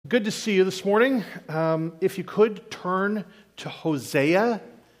Good to see you this morning. If you could turn to Hosea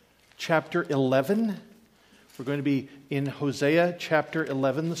chapter 11. We're going to be in Hosea chapter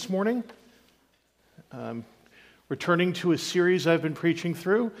 11 this morning. Returning to a series I've been preaching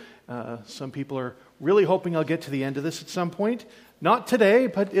through. Some people are really hoping I'll get to the end of this at some point. Not today,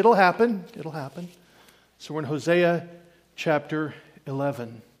 but it'll happen. It'll happen. So we're in Hosea chapter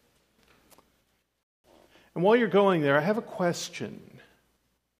 11. And while you're going there, I have a question.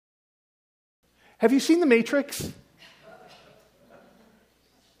 Have you seen The Matrix?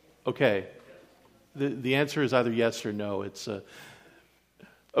 Okay. The answer is either yes or no.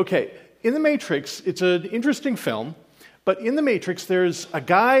 Okay. In The Matrix, it's an interesting film, but in The Matrix, there's a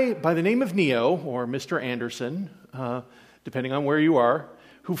guy by the name of Neo, or Mr. Anderson, depending on where you are,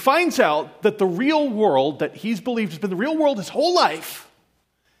 who finds out that the real world that he's believed has been the real world his whole life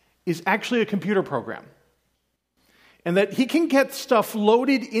is actually a computer program. And that he can get stuff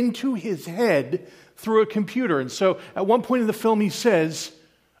loaded into his head through a computer. And so at one point in the film he says,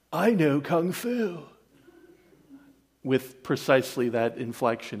 "I know Kung Fu," with precisely that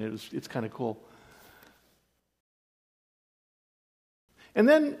inflection. It's kind of cool. And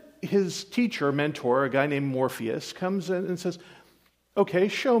then his teacher, mentor, a guy named Morpheus, comes in and says, "Okay,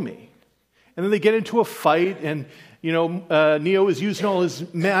 show me." And then they get into a fight, and Neo is using all his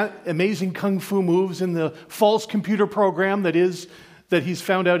amazing kung fu moves in the false computer program that he's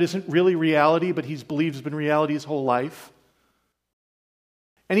found out isn't really reality, but he's believed has been reality his whole life.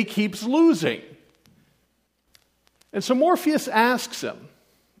 And he keeps losing. And so Morpheus asks him,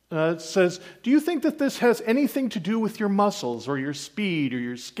 says, "Do you think that this has anything to do with your muscles or your speed or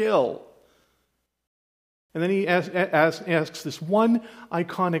your skill?" And then he asks this one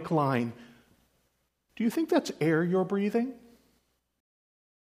iconic line, "Do you think that's air you're breathing?"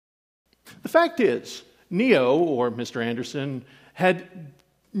 The fact is, Neo, or Mr. Anderson, had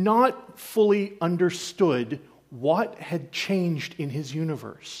not fully understood what had changed in his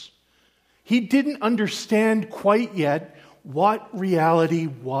universe. He didn't understand quite yet what reality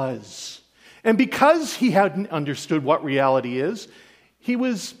was. And because he hadn't understood what reality is, he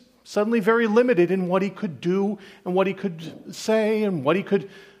was suddenly very limited in what he could do and what he could say and what he could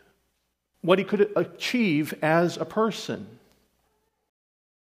achieve as a person.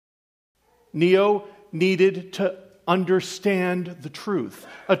 Neo needed to understand the truth,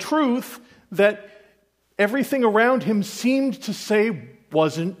 a truth that everything around him seemed to say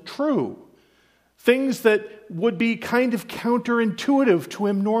wasn't true, things that would be kind of counterintuitive to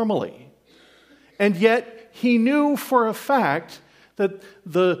him normally. And yet he knew for a fact that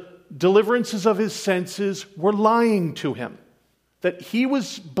the deliverances of his senses were lying to him, that he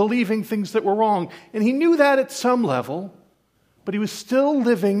was believing things that were wrong. And he knew that at some level, but he was still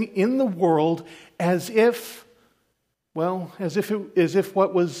living in the world as if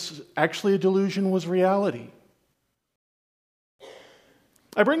what was actually a delusion was reality.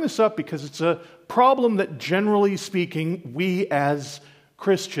 I bring this up because it's a problem that, generally speaking, we as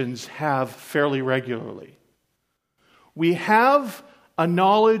Christians have fairly regularly. We have a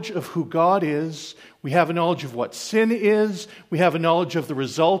knowledge of who God is. We have a knowledge of what sin is. We have a knowledge of the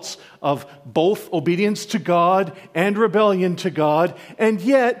results of both obedience to God and rebellion to God. And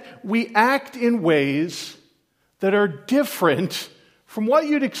yet, we act in ways that are different from what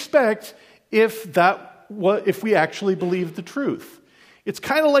you'd expect if we actually believed the truth. It's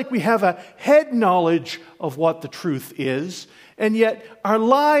kind of like we have a head knowledge of what the truth is, and yet our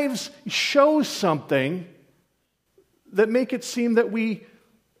lives show something that make it seem that we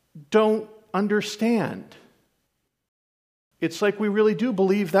don't understand. It's like we really do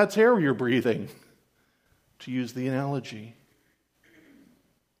believe that's air you're breathing, to use the analogy.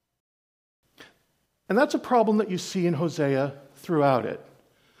 And that's a problem that you see in Hosea throughout it.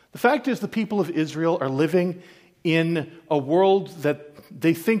 The fact is, the people of Israel are living in a world that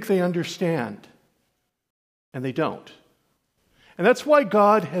they think they understand, and they don't. And that's why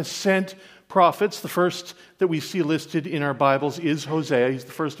God has sent prophets. The first that we see listed in our Bibles is Hosea. He's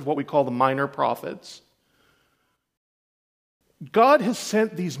the first of what we call the minor prophets. God has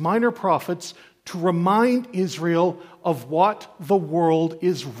sent these minor prophets to remind Israel of what the world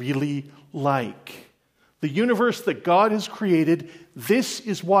is really like. The universe that God has created, this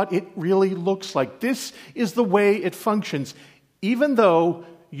is what it really looks like. This is the way it functions, even though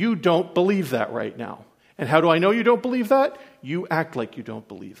you don't believe that right now. And how do I know you don't believe that? You act like you don't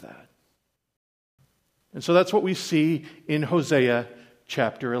believe that. And so that's what we see in Hosea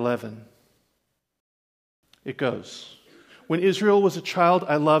chapter 11. It goes, "When Israel was a child,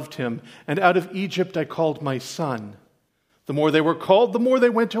 I loved him, and out of Egypt I called my son. The more they were called, the more they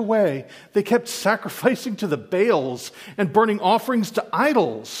went away. They kept sacrificing to the Baals and burning offerings to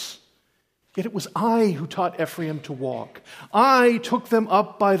idols. Yet it was I who taught Ephraim to walk. I took them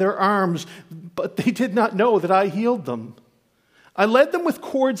up by their arms, but they did not know that I healed them. I led them with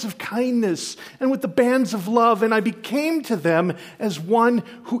cords of kindness and with the bands of love, and I became to them as one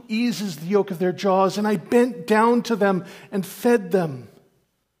who eases the yoke of their jaws, and I bent down to them and fed them.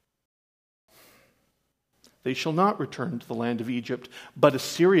 They shall not return to the land of Egypt, but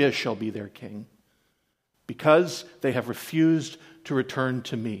Assyria shall be their king, because they have refused to return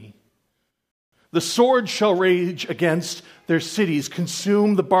to me. The sword shall rage against their cities,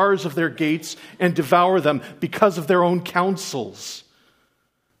 consume the bars of their gates, and devour them because of their own counsels.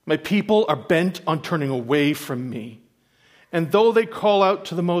 My people are bent on turning away from me. And though they call out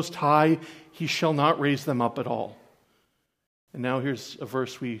to the Most High, he shall not raise them up at all. And now here's a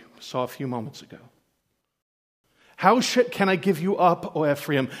verse we saw a few moments ago. How can I give you up, O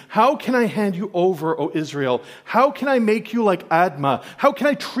Ephraim? How can I hand you over, O Israel? How can I make you like Admah? How can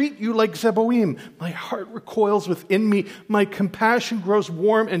I treat you like Zeboim? My heart recoils within me. My compassion grows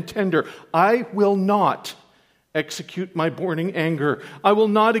warm and tender. I will not execute my burning anger. I will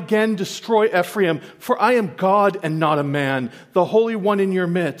not again destroy Ephraim, for I am God and not a man, the Holy One in your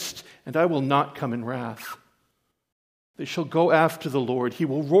midst, and I will not come in wrath. They shall go after the Lord. He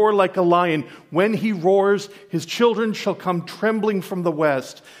will roar like a lion. When he roars, his children shall come trembling from the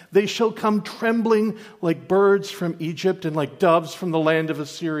west. They shall come trembling like birds from Egypt and like doves from the land of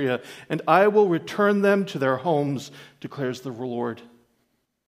Assyria. And I will return them to their homes, declares the Lord.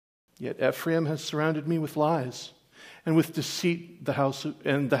 Yet Ephraim has surrounded me with lies, and with deceit the house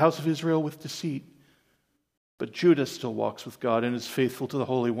of Israel with deceit. But Judah still walks with God and is faithful to the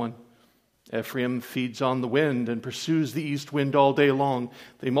Holy One. Ephraim feeds on the wind and pursues the east wind all day long.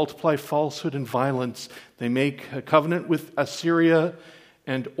 They multiply falsehood and violence. They make a covenant with Assyria,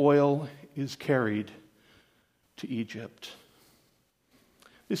 and oil is carried to Egypt.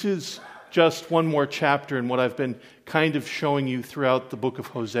 This is just one more chapter in what I've been kind of showing you throughout the book of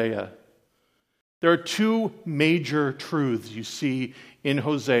Hosea. There are two major truths you see in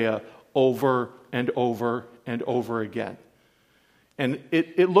Hosea over and over and over again. And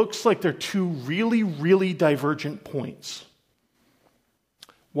it looks like they're two really, really divergent points.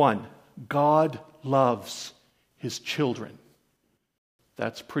 One, God loves his children.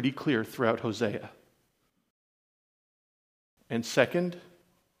 That's pretty clear throughout Hosea. And second,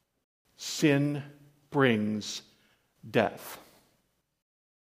 sin brings death.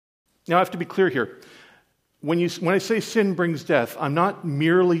 Now I have to be clear here. When I say sin brings death, I'm not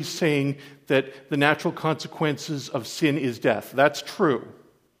merely saying that the natural consequences of sin is death. That's true.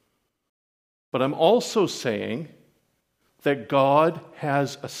 But I'm also saying that God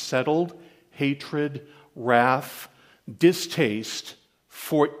has a settled hatred, wrath, distaste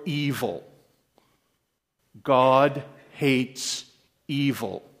for evil. God hates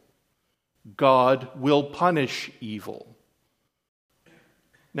evil. God will punish evil.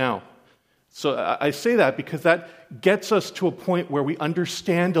 Now, so I say that because that gets us to a point where we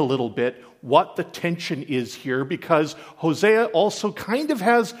understand a little bit what the tension is here, because Hosea also kind of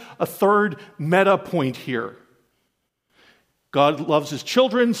has a third meta point here. God loves his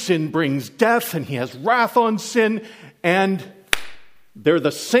children, sin brings death, and he has wrath on sin, and they're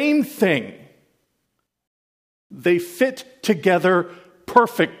the same thing. They fit together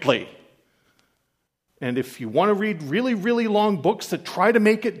perfectly. And if you want to read really, really long books that try to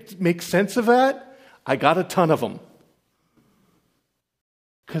make sense of that, I got a ton of them.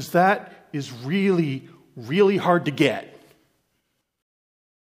 Because that is really, really hard to get.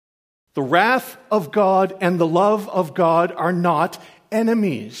 The wrath of God and the love of God are not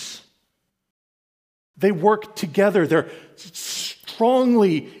enemies. They work together. They're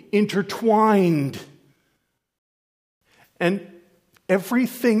strongly intertwined. And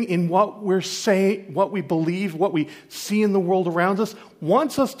everything in what we're saying, what we believe, what we see in the world around us,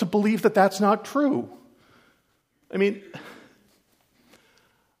 wants us to believe that that's not true. I mean,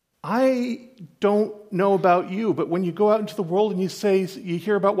 I don't know about you, but when you go out into the world and you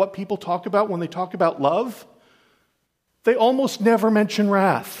hear about what people talk about when they talk about love, they almost never mention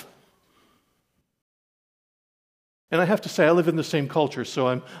wrath. And I have to say, I live in the same culture,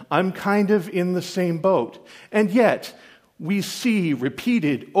 so I'm kind of in the same boat. And yet, we see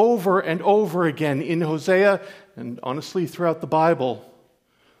repeated over and over again in Hosea, and honestly throughout the Bible,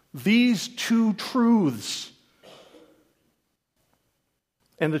 these two truths.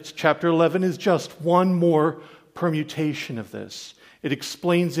 And it's chapter 11 is just one more permutation of this. It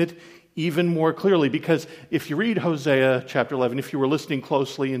explains it even more clearly, because if you read Hosea chapter 11, if you were listening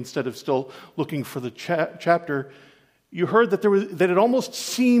closely instead of still looking for the chapter, you heard that it almost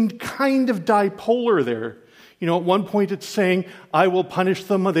seemed kind of dipolar there. At one point it's saying, "I will punish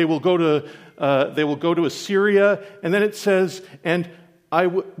them; they will go to Assyria," and then it says, "And I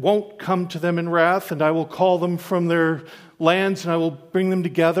won't come to them in wrath, and I will call them from their lands, and I will bring them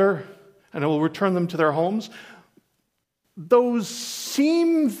together, and I will return them to their homes." Those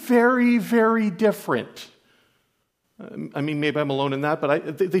seem very, very different. Maybe I'm alone in that,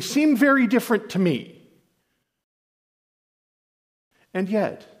 but they seem very different to me. And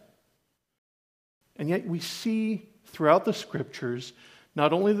yet we see throughout the Scriptures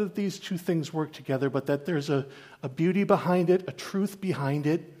not only that these two things work together, but that there's a beauty behind it, a truth behind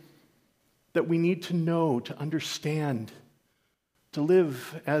it, that we need to know, to understand, to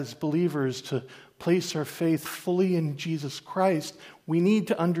live as believers, to place our faith fully in Jesus Christ. We need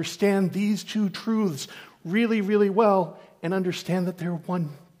to understand these two truths really, really well and understand that they're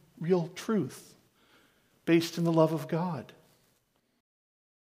one real truth based in the love of God.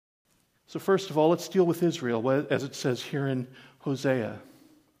 So first of all, let's deal with Israel, as it says here in Hosea.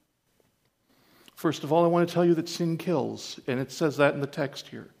 First of all, I want to tell you that sin kills, and it says that in the text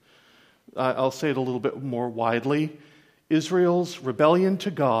here. I'll say it a little bit more widely. Israel's rebellion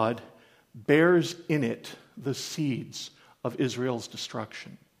to God bears in it the seeds of Israel's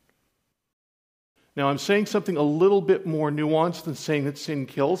destruction. Now, I'm saying something a little bit more nuanced than saying that sin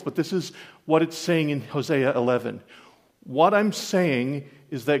kills, but this is what it's saying in Hosea 11. What I'm saying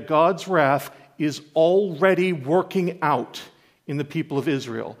is that God's wrath is already working out in the people of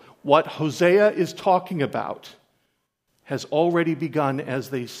Israel. What Hosea is talking about has already begun as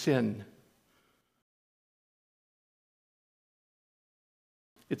they sin.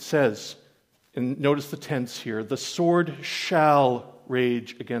 It says, and notice the tense here, "The sword shall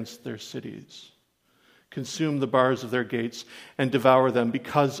rage against their cities, consume the bars of their gates, and devour them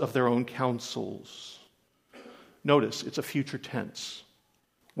because of their own counsels." Notice, it's a future tense.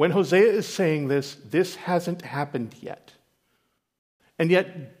 When Hosea is saying this hasn't happened yet. And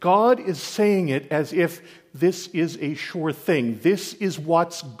yet God is saying it as if this is a sure thing. This is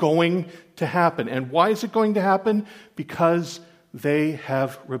what's going to happen. And why is it going to happen? Because they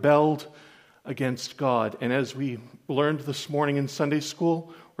have rebelled against God. And as we learned this morning in Sunday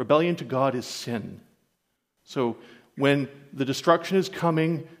school, rebellion to God is sin. So when the destruction is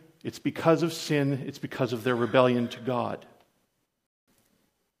coming, it's because of sin, it's because of their rebellion to God.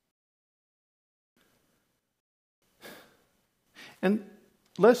 And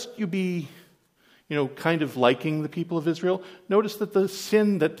lest you be, kind of liking the people of Israel, notice that the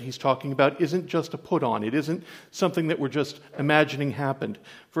sin that he's talking about isn't just a put on. It isn't something that we're just imagining happened.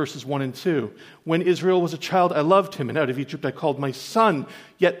 Verses 1 and 2. "When Israel was a child, I loved him, and out of Egypt I called my son.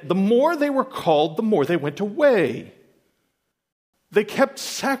 Yet the more they were called, the more they went away. They kept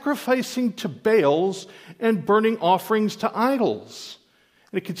sacrificing to Baals and burning offerings to idols."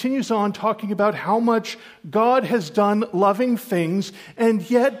 And it continues on talking about how much God has done loving things, and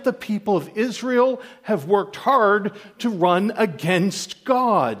yet the people of Israel have worked hard to run against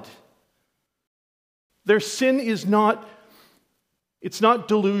God. Their sin is not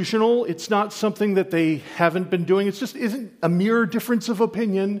delusional. It's not something that they haven't been doing. It just isn't a mere difference of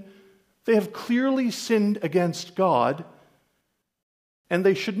opinion. They have clearly sinned against God, and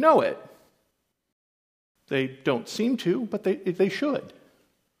they should know it. They don't seem to, but they should.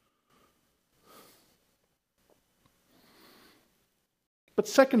 But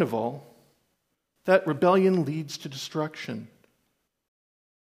second of all, that rebellion leads to destruction.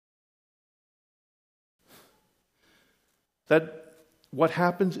 That what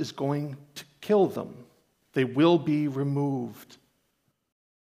happens is going to kill them. They will be removed.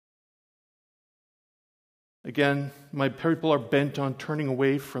 Again, my people are bent on turning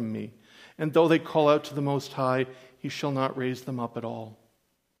away from me. And though they call out to the Most High, He shall not raise them up at all.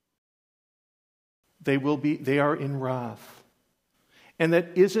 They are in wrath. And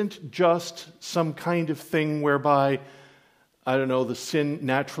that isn't just some kind of thing whereby, the sin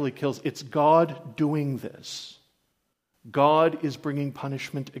naturally kills. It's God doing this. God is bringing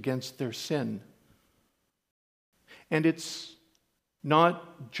punishment against their sin. And it's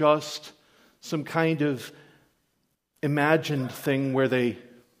not just some kind of imagined thing where they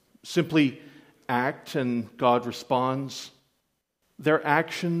simply act and God responds. Their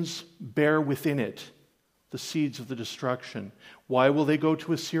actions bear within it the seeds of the destruction. Why will they go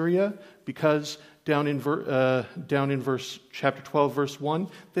to Assyria? Because down in chapter 12, verse 1,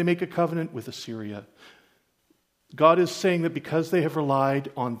 they make a covenant with Assyria. God is saying that because they have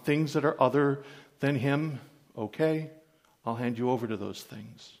relied on things that are other than Him, okay, I'll hand you over to those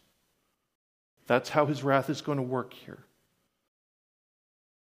things. That's how His wrath is going to work here.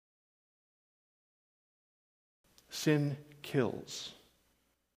 Sin kills.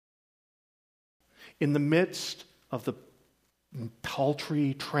 In the midst of the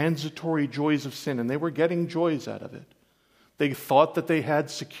paltry, transitory joys of sin, and they were getting joys out of it. They thought that they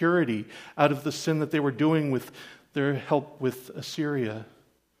had security out of the sin that they were doing with their help with Assyria.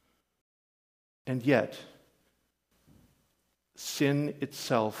 And yet, sin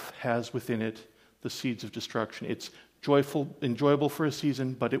itself has within it the seeds of destruction. It's joyful, enjoyable for a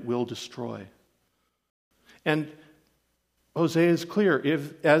season, but it will destroy. And Hosea is clear.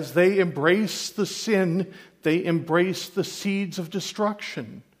 As they embrace the sin, they embrace the seeds of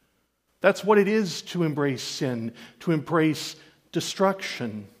destruction. That's what it is to embrace sin, to embrace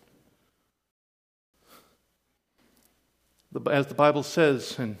destruction. As the Bible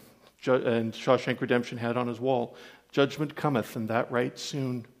says, and Shawshank Redemption had on his wall, judgment cometh, and that right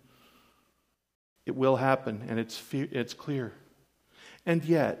soon. It will happen, and it's clear. And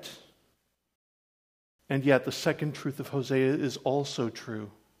yet, the second truth of Hosea is also true.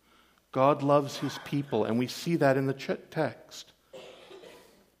 God loves his people, and we see that in the text.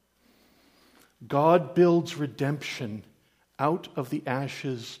 God builds redemption out of the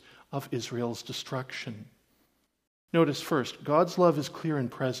ashes of Israel's destruction. Notice first, God's love is clear and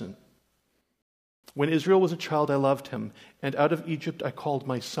present. When Israel was a child, I loved him, and out of Egypt I called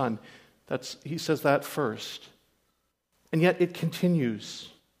my son. He says that first. And yet it continues.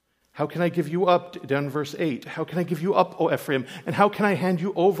 How can I give you up, down in verse 8? How can I give you up, O Ephraim? And how can I hand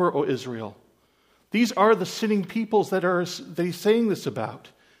you over, O Israel? These are the sinning peoples that he's saying this about.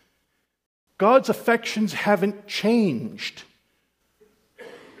 God's affections haven't changed.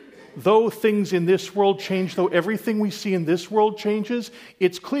 Though things in this world change, though everything we see in this world changes,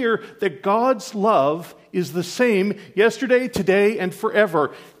 it's clear that God's love is the same yesterday, today, and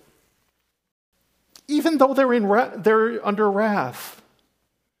forever. Even though they're under wrath,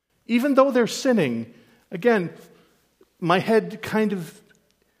 even though they're sinning, again, my head kind of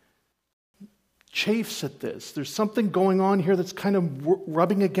chafes at this. There's something going on here that's kind of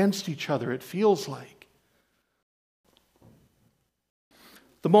rubbing against each other, it feels like.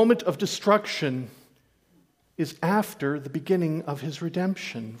 The moment of destruction is after the beginning of his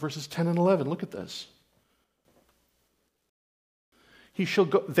redemption. Verses 10 and 11, look at this.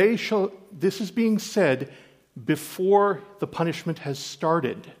 This is being said before the punishment has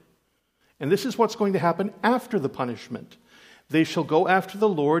started. And this is what's going to happen after the punishment. They shall go after the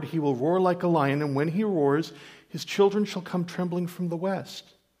Lord, he will roar like a lion, and when he roars, his children shall come trembling from the west.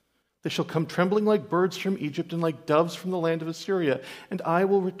 They shall come trembling like birds from Egypt and like doves from the land of Assyria, and I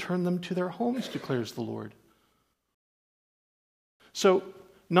will return them to their homes, declares the Lord. So,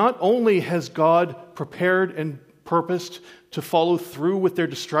 not only has God prepared and purposed to follow through with their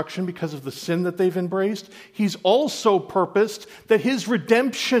destruction because of the sin that they've embraced, he's also purposed that his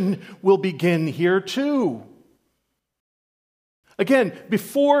redemption will begin here too. Again,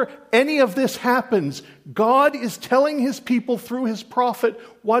 before any of this happens, God is telling his people through his prophet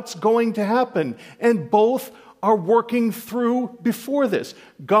what's going to happen. And both are working through before this.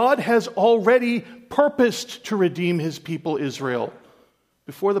 God has already purposed to redeem his people Israel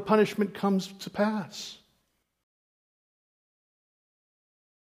before the punishment comes to pass.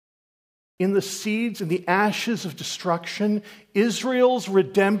 In the seeds and the ashes of destruction, Israel's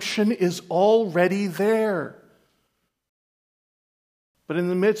redemption is already there. But in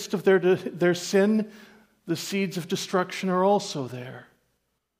the midst of their sin, the seeds of destruction are also there.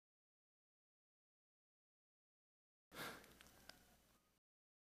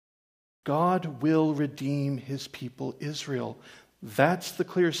 God will redeem his people Israel. That's the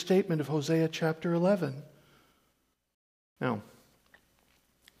clear statement of Hosea chapter 11. Now,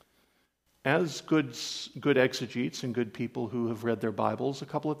 as good exegetes and good people who have read their Bibles a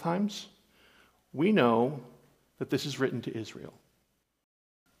couple of times, we know that this is written to Israel.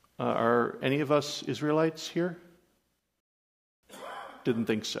 Are any of us Israelites here? Didn't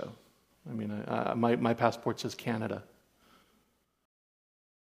think so. I mean, my passport says Canada.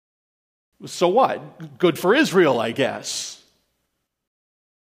 So what? Good for Israel, I guess.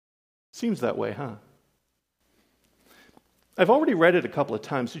 Seems that way, huh? I've already read it a couple of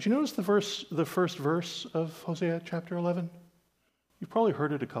times. Did you notice the first verse of Hosea chapter 11? You've probably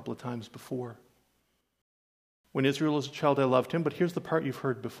heard it a couple of times before. When Israel was a child, I loved him. But here's the part you've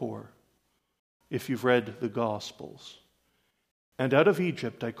heard before, if you've read the Gospels. And out of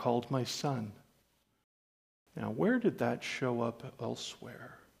Egypt I called my son. Now, where did that show up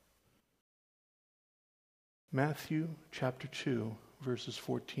elsewhere? Matthew chapter 2, verses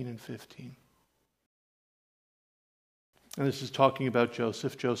 14 and 15. And this is talking about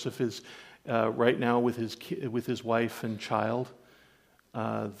Joseph. Joseph is right now with his wife and child.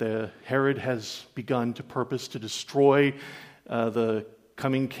 The Herod has begun to purpose to destroy the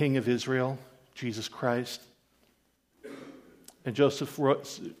coming king of Israel, Jesus Christ. And Joseph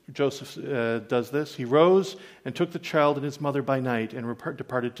does this. He rose and took the child and his mother by night and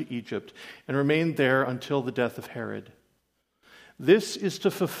departed to Egypt and remained there until the death of Herod. This is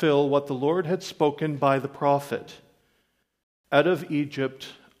to fulfill what the Lord had spoken by the prophet. Out of Egypt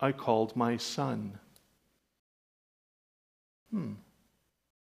I called my son. You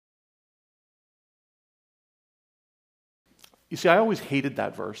see, I always hated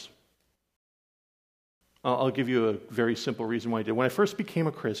that verse. I'll give you a very simple reason why I did. When I first became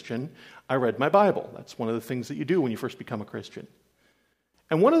a Christian, I read my Bible. That's one of the things that you do when you first become a Christian.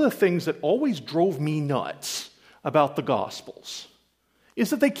 And one of the things that always drove me nuts about the Gospels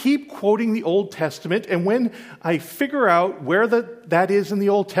is that they keep quoting the Old Testament, and when I figure out where that is in the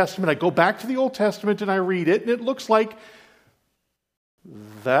Old Testament, I go back to the Old Testament and I read it, and it looks like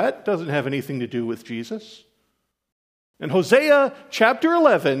that doesn't have anything to do with Jesus. And Hosea chapter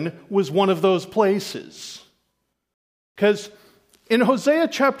 11 was one of those places. Because in Hosea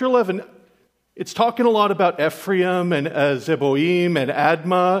chapter 11, it's talking a lot about Ephraim and Zeboim and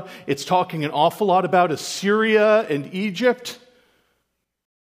Admah. It's talking an awful lot about Assyria and Egypt.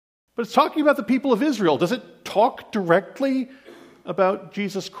 But it's talking about the people of Israel. Does it talk directly about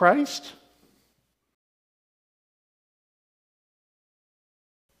Jesus Christ?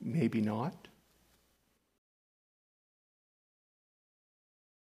 Maybe not.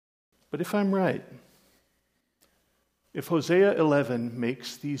 But if I'm right, if Hosea 11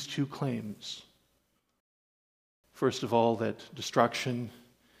 makes these two claims, first of all, that destruction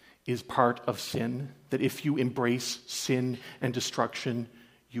is part of sin, that if you embrace sin and destruction,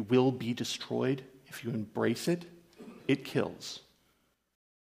 you will be destroyed. If you embrace it, it kills.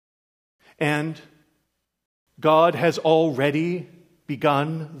 And God has already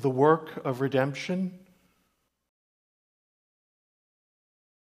begun the work of redemption.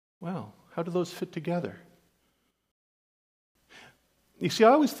 Well, how do those fit together? You see, I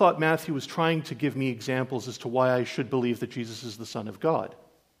always thought Matthew was trying to give me examples as to why I should believe that Jesus is the Son of God.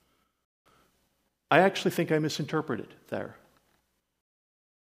 I actually think I misinterpreted there.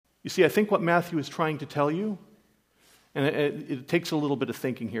 You see, I think what Matthew is trying to tell you, and it takes a little bit of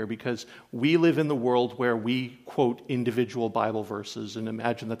thinking here because we live in the world where we quote individual Bible verses and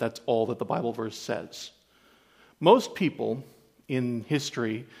imagine that that's all that the Bible verse says. Most people in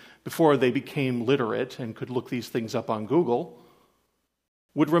history, before they became literate and could look these things up on Google,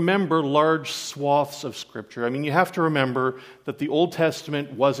 would remember large swaths of Scripture. I mean, you have to remember that the Old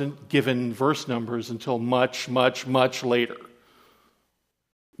Testament wasn't given verse numbers until much, much, much later.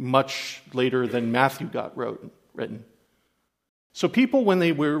 Much later than Matthew got written. So people, when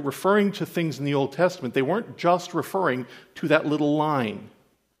they were referring to things in the Old Testament, they weren't just referring to that little line.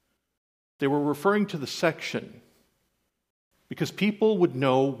 They were referring to the section. Because people would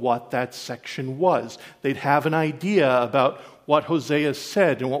know what that section was. They'd have an idea about what Hosea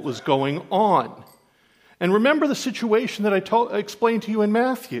said and what was going on. And remember the situation that I explained to you in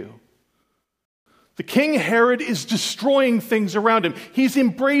Matthew. The king Herod is destroying things around him. He's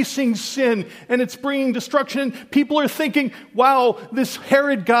embracing sin, and it's bringing destruction. And people are thinking, wow, this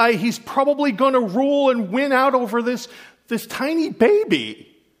Herod guy, he's probably going to rule and win out over this tiny baby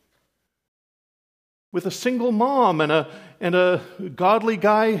with a single mom and a godly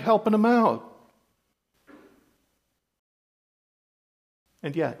guy helping him out.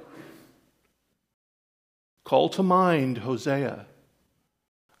 And yet, call to mind Hosea,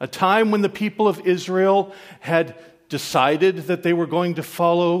 a time when the people of Israel had decided that they were going to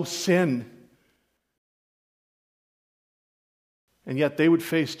follow sin. And yet they would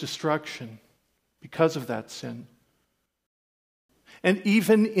face destruction because of that sin. And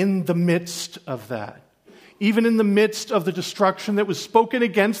even in the midst of that, even in the midst of the destruction that was spoken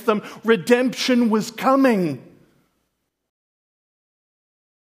against them, redemption was coming.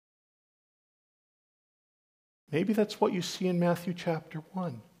 Maybe that's what you see in Matthew chapter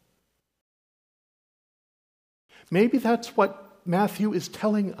 1. Maybe that's what Matthew is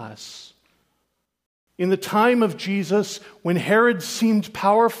telling us. In the time of Jesus, when Herod seemed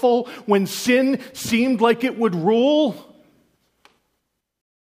powerful, when sin seemed like it would rule,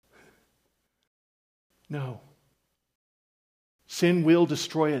 no. Sin will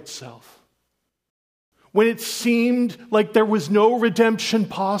destroy itself. When it seemed like there was no redemption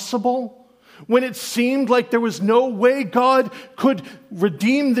possible, when it seemed like there was no way God could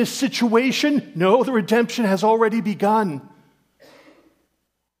redeem this situation, no, the redemption has already begun.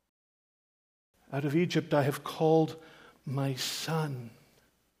 Out of Egypt I have called my son.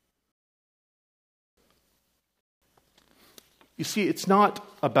 You see, it's not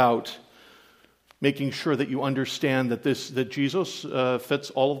about making sure that you understand that Jesus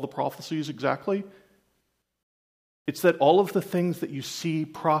fits all of the prophecies exactly. It's that all of the things that you see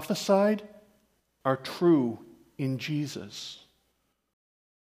prophesied are true in Jesus.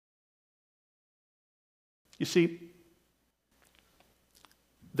 You see,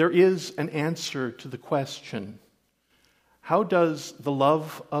 there is an answer to the question, how does the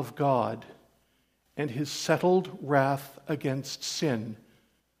love of God and his settled wrath against sin,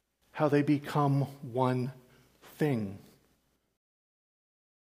 how they become one thing?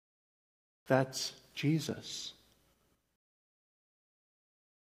 That's Jesus.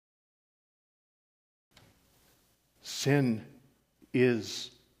 Sin is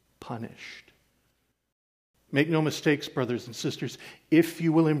punished. Make no mistakes, brothers and sisters. If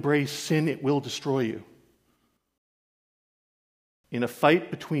you will embrace sin, it will destroy you. In a fight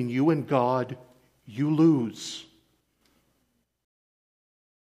between you and God, you lose.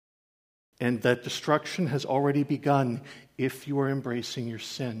 And that destruction has already begun if you are embracing your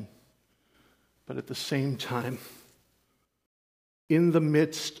sin. But at the same time, in the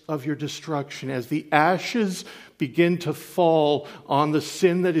midst of your destruction, as the ashes begin to fall on the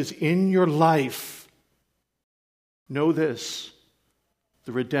sin that is in your life, know this,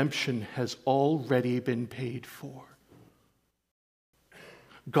 the redemption has already been paid for.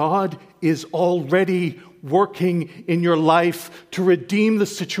 God is already working in your life to redeem the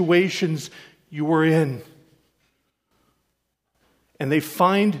situations you were in. And they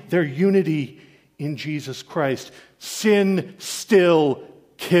find their unity in Jesus Christ. Sin still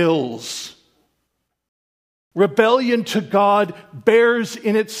kills. Rebellion to God bears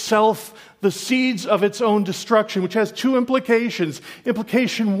in itself the seeds of its own destruction, which has two implications.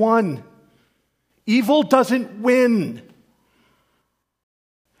 Implication one, evil doesn't win.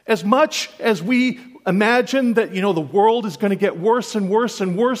 As much as we imagine that, the world is going to get worse and worse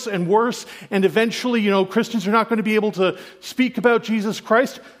and worse and worse, and eventually, Christians are not going to be able to speak about Jesus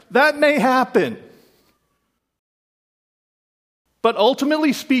Christ, that may happen. But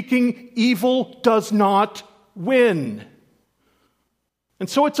ultimately speaking, evil does not win. And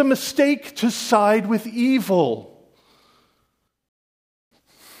so it's a mistake to side with evil.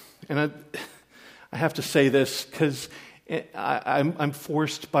 And I have to say this because I'm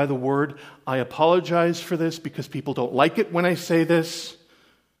forced by the word. I apologize for this because people don't like it when I say this.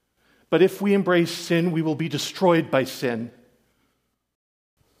 But if we embrace sin, we will be destroyed by sin.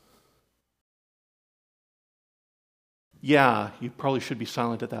 Yeah, you probably should be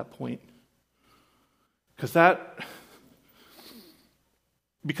silent at that point. Because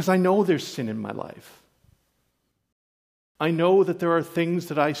I know there's sin in my life. I know that there are things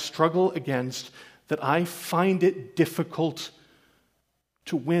that I struggle against that I find it difficult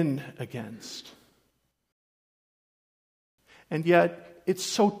to win against. And yet, it's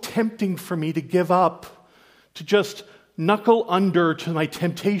so tempting for me to give up, to just knuckle under to my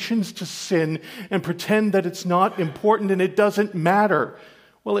temptations to sin and pretend that it's not important and it doesn't matter.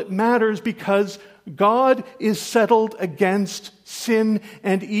 Well, it matters because God is settled against sin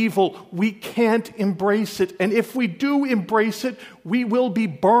and evil. We can't embrace it. And if we do embrace it, we will be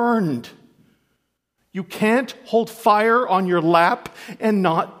burned. You can't hold fire on your lap and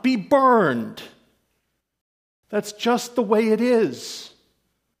not be burned. That's just the way it is.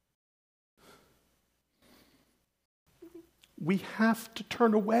 We have to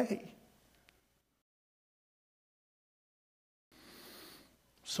turn away.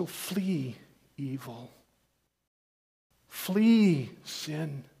 So flee evil. Flee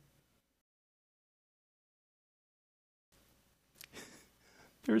sin.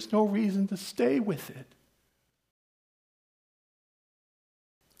 There's no reason to stay with it.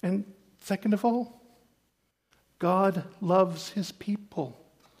 And second of all, God loves his people.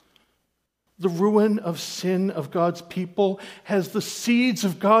 The ruin of sin of God's people has the seeds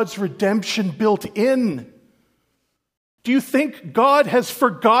of God's redemption built in. Do you think God has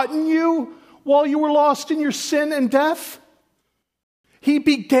forgotten you while you were lost in your sin and death? He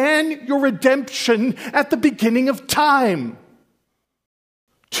began your redemption at the beginning of time.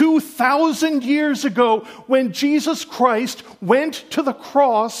 2,000 years ago, when Jesus Christ went to the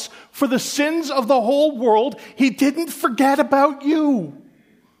cross for the sins of the whole world, he didn't forget about you.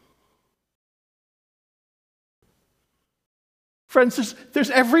 Friends, there's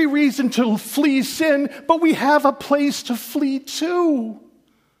every reason to flee sin, but we have a place to flee to.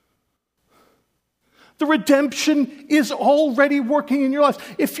 The redemption is already working in your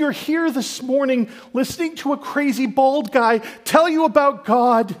life. If you're here this morning listening to a crazy bald guy tell you about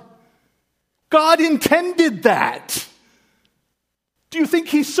God, God intended that. Do you think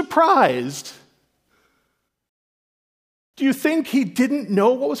he's surprised? Do you think he didn't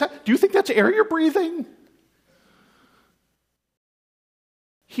know what was happening? Do you think that's air you're breathing?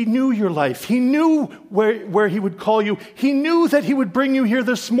 He knew your life. He knew where he would call you. He knew that he would bring you here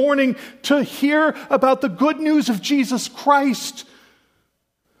this morning to hear about the good news of Jesus Christ.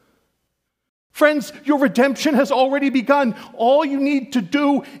 Friends, your redemption has already begun. All you need to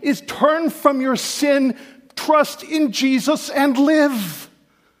do is turn from your sin, trust in Jesus, and live.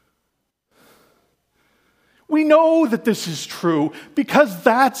 We know that this is true because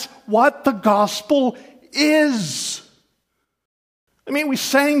that's what the gospel is. I mean, we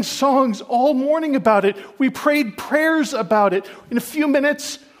sang songs all morning about it. We prayed prayers about it. In a few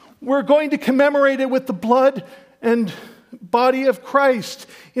minutes, we're going to commemorate it with the blood and body of Christ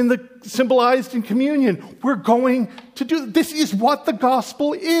symbolized in communion. We're going to do this. Is what the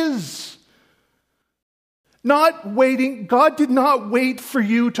gospel is. Not waiting. God did not wait for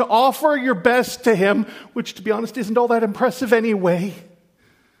you to offer your best to him, which, to be honest, isn't all that impressive anyway,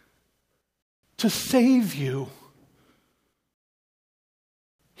 to save you.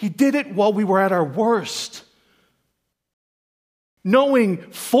 He did it while we were at our worst, knowing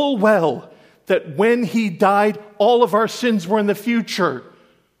full well that when he died, all of our sins were in the future,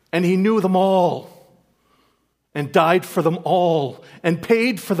 and he knew them all, and died for them all, and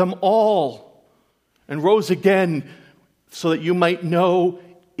paid for them all, and rose again so that you might know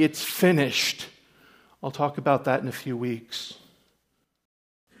it's finished. I'll talk about that in a few weeks.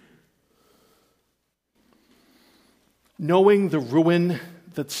 Knowing the ruin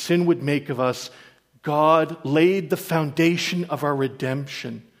that sin would make of us, God laid the foundation of our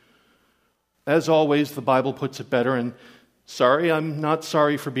redemption. As always, the Bible puts it better, and I'm not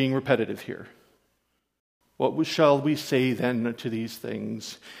sorry for being repetitive here. What shall we say then to these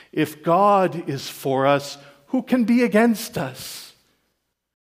things? If God is for us, who can be against us?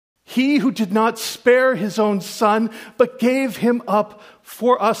 He who did not spare his own Son, but gave him up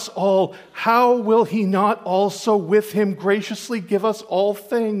for us all, how will he not also with him graciously give us all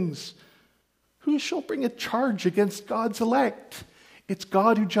things? Who shall bring a charge against God's elect? It's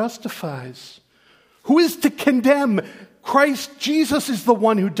God who justifies. Who is to condemn? Christ Jesus is the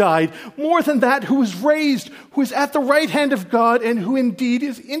one who died. More than that, who was raised, who is at the right hand of God, and who indeed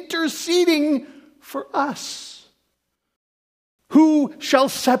is interceding for us. Who shall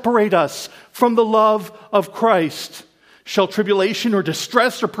separate us from the love of Christ? Shall tribulation or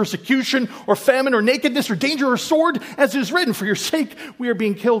distress or persecution or famine or nakedness or danger or sword? As it is written, for your sake we are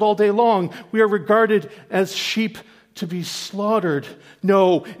being killed all day long. We are regarded as sheep to be slaughtered.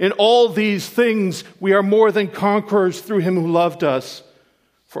 No, in all these things we are more than conquerors through him who loved us.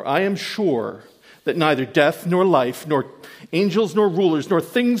 For I am sure that neither death nor life, nor angels nor rulers, nor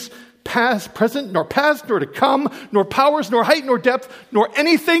things past, present, nor past, nor to come, nor powers, nor height, nor depth, nor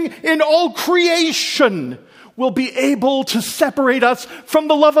anything in all creation will be able to separate us from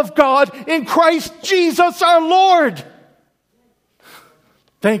the love of God in Christ Jesus our Lord.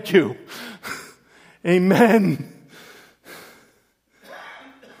 Thank you. Amen.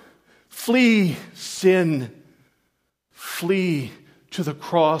 Flee sin. Flee to the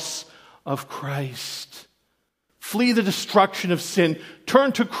cross of Christ. Flee the destruction of sin.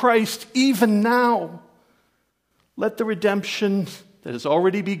 Turn to Christ even now. Let the redemption that has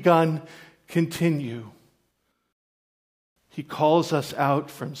already begun continue. He calls us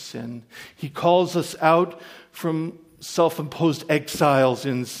out from sin. He calls us out from self-imposed exiles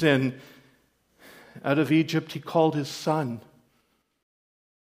in sin. Out of Egypt, he called his son.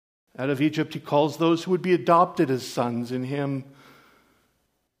 Out of Egypt, he calls those who would be adopted as sons in him.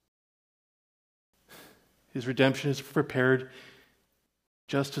 His redemption is prepared.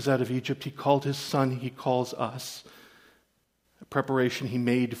 Just as out of Egypt he called his son, he calls us. A preparation he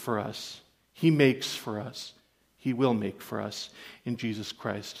made for us. He makes for us. He will make for us in Jesus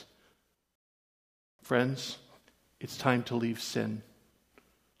Christ. Friends, it's time to leave sin.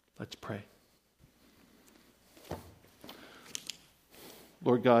 Let's pray.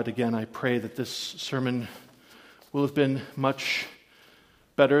 Lord God, again, I pray that this sermon will have been much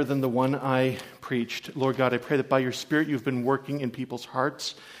better than the one I preached. Lord God, I pray that by your Spirit you've been working in people's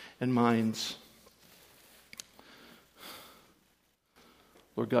hearts and minds.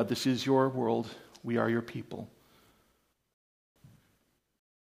 Lord God, this is your world. We are your people.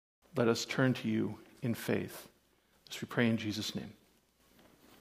 Let us turn to you in faith. As we pray in Jesus' name.